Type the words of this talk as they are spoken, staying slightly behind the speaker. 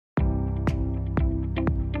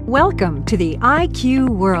Welcome to the IQ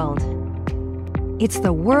world. It's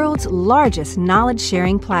the world's largest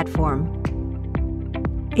knowledge-sharing platform.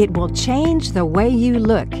 It will change the way you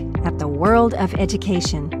look at the world of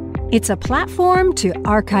education. It's a platform to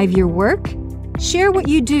archive your work, share what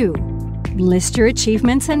you do, list your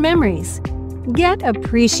achievements and memories, get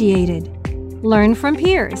appreciated, learn from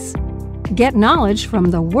peers, get knowledge from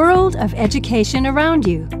the world of education around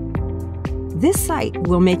you. This site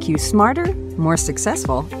will make you smarter, more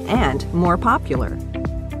successful, and more popular.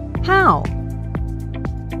 How?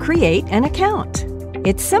 Create an account.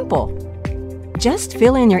 It's simple. Just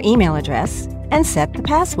fill in your email address and set the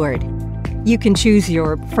password. You can choose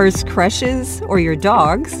your first crushes, or your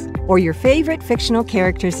dog's, or your favorite fictional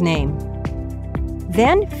character's name.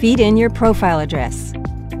 Then feed in your profile address,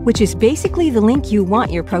 which is basically the link you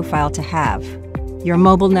want your profile to have, your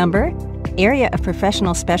mobile number, area of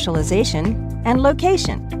professional specialization, and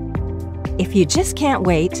location. If you just can't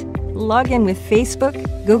wait, log in with Facebook,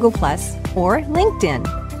 Google+, or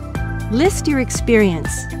LinkedIn. List your experience.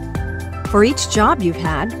 For each job you've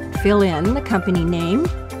had, fill in the company name,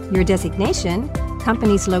 your designation,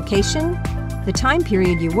 company's location, the time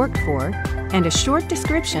period you worked for, and a short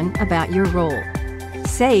description about your role.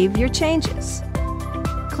 Save your changes.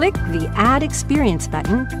 Click the Add Experience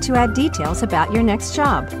button to add details about your next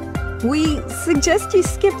job. We suggest you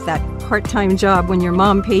skip that part-time job when your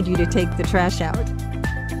mom paid you to take the trash out.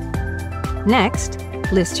 Next,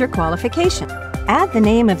 list your qualification. Add the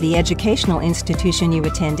name of the educational institution you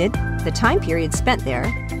attended, the time period spent there,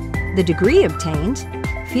 the degree obtained,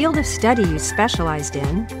 field of study you specialized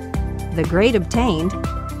in, the grade obtained,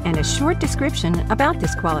 and a short description about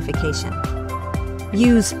this qualification.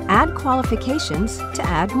 Use Add Qualifications to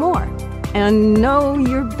add more. And no,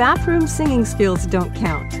 your bathroom singing skills don't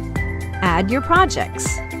count. Add your projects.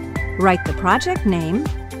 Write the project name,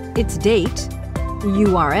 its date,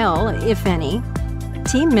 URL, if any,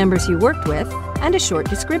 team members you worked with, and a short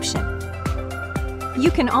description.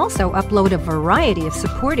 You can also upload a variety of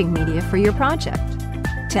supporting media for your project.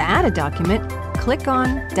 To add a document, click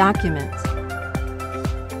on Document.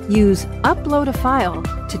 Use Upload a File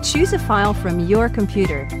to choose a file from your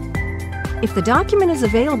computer. If the document is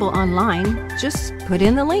available online, just put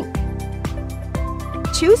in the link.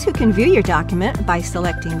 Choose who can view your document by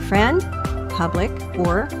selecting Friend, Public,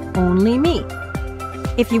 or Only Me.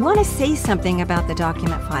 If you want to say something about the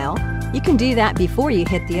document file, you can do that before you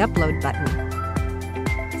hit the Upload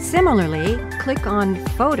button. Similarly, click on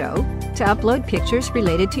Photo to upload pictures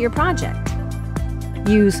related to your project.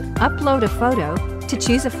 Use Upload a Photo to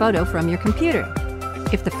choose a photo from your computer.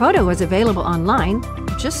 If the photo is available online,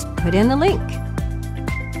 just put in the link.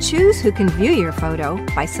 Choose who can view your photo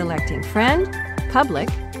by selecting Friend, Public,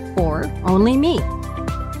 or Only Me.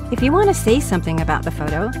 If you want to say something about the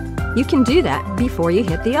photo, you can do that before you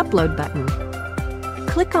hit the Upload button.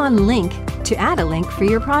 Click on Link to add a link for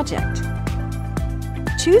your project.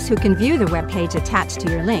 Choose who can view the web page attached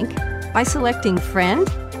to your link by selecting Friend,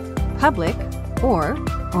 Public, or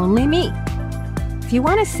Only Me. If you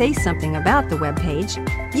want to say something about the web page,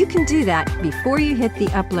 you can do that before you hit the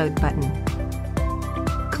Upload button.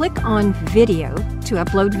 Click on Video to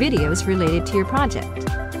upload videos related to your project.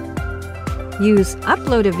 Use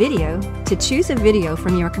Upload a Video to choose a video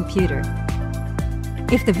from your computer.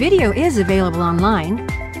 If the video is available online,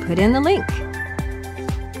 put in the link.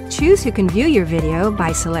 Choose who can view your video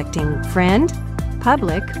by selecting Friend,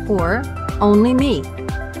 Public, or Only Me.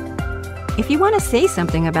 If you want to say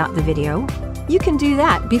something about the video, you can do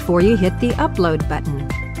that before you hit the Upload button.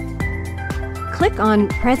 Click on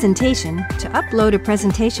Presentation to upload a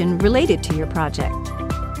presentation related to your project.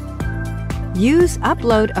 Use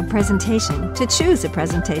Upload a Presentation to choose a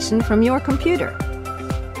presentation from your computer.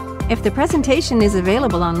 If the presentation is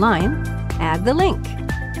available online, add the link.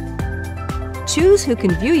 Choose who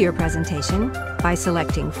can view your presentation by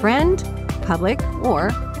selecting Friend, Public, or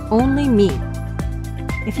Only Me.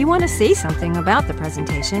 If you want to say something about the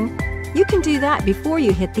presentation, you can do that before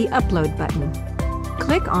you hit the Upload button.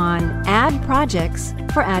 Click on Add Projects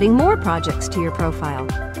for adding more projects to your profile.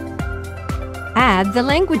 Add the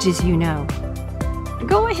languages you know.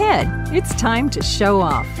 Go ahead, it's time to show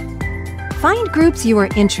off. Find groups you are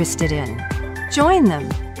interested in. Join them.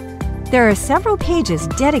 There are several pages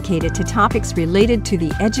dedicated to topics related to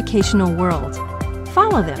the educational world.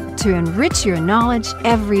 Follow them to enrich your knowledge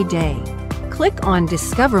every day. Click on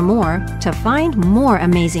Discover More to find more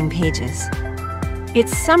amazing pages.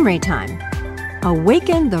 It's summary time.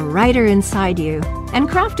 Awaken the writer inside you and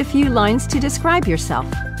craft a few lines to describe yourself.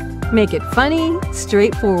 Make it funny,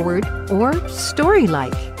 straightforward, or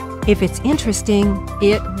story-like. If it's interesting,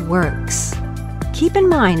 it works. Keep in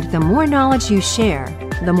mind, the more knowledge you share,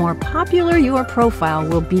 the more popular your profile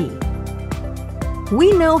will be.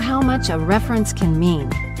 We know how much a reference can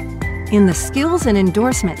mean. In the skills and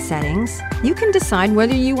endorsement settings, you can decide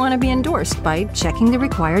whether you want to be endorsed by checking the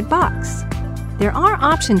required box. There are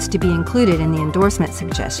options to be included in the endorsement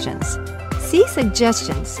suggestions. See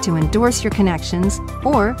suggestions to endorse your connections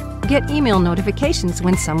or get email notifications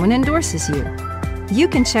when someone endorses you. You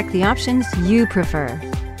can check the options you prefer.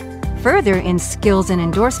 Further, in skills and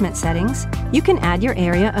endorsement settings, you can add your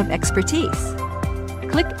area of expertise.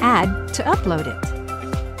 Click Add to upload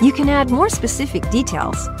it. You can add more specific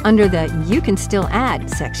details under the You Can Still Add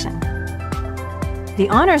section. The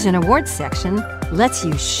Honors and Awards section lets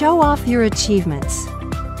you show off your achievements.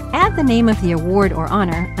 Add the name of the award or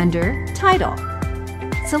honor under Title.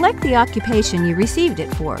 Select the occupation you received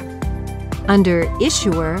it for. Under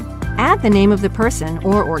Issuer, add the name of the person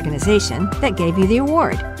or organization that gave you the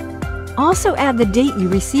award. Also add the date you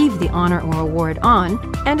received the honor or award on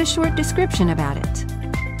and a short description about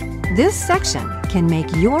it. This section can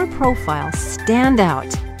make your profile stand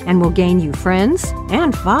out and will gain you friends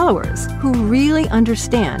and followers who really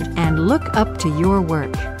understand and look up to your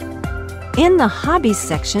work. In the Hobbies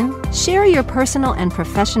section, share your personal and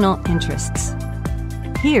professional interests.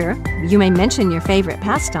 Here, you may mention your favorite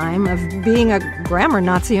pastime of being a grammar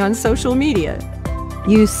Nazi on social media.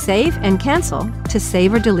 Use Save and Cancel to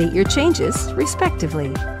save or delete your changes,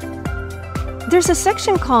 respectively. There's a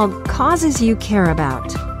section called Causes You Care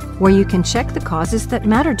About, where you can check the causes that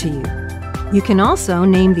matter to you. You can also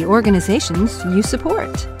name the organizations you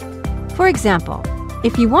support. For example,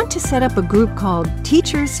 if you want to set up a group called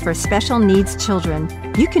Teachers for Special Needs Children,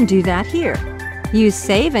 you can do that here. Use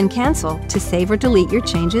Save and Cancel to save or delete your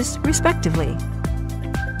changes, respectively.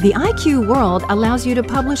 The IQ World allows you to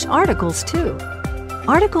publish articles, too.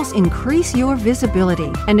 Articles increase your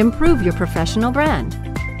visibility and improve your professional brand.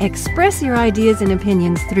 Express your ideas and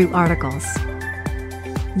opinions through articles.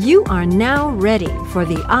 You are now ready for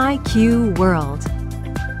the IQ World.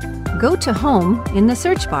 Go to Home in the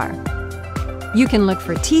search bar. You can look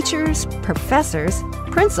for teachers, professors,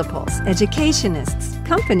 principals, educationists,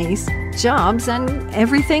 companies, jobs, and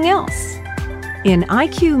everything else. In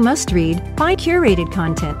IQ Must Read, find curated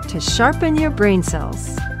content to sharpen your brain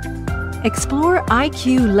cells. Explore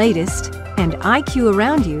IQ Latest and IQ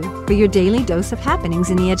Around You for your daily dose of happenings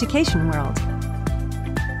in the education world.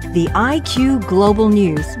 The IQ Global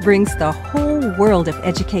News brings the whole world of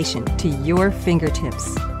education to your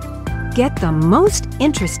fingertips. Get the most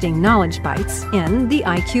interesting knowledge bites in the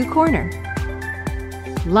IQ Corner.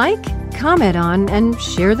 Like, comment on, and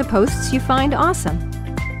share the posts you find awesome.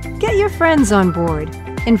 Get your friends on board.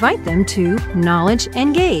 Invite them to Knowledge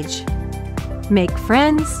Engage. Make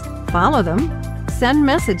friends, follow them, send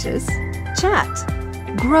messages, chat.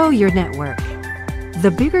 Grow your network.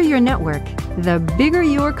 The bigger your network, the bigger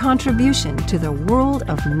your contribution to the world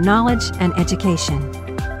of knowledge and education.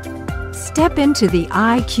 Step into the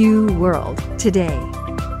IQ world today.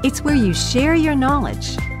 It's where you share your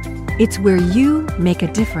knowledge. It's where you make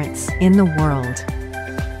a difference in the world.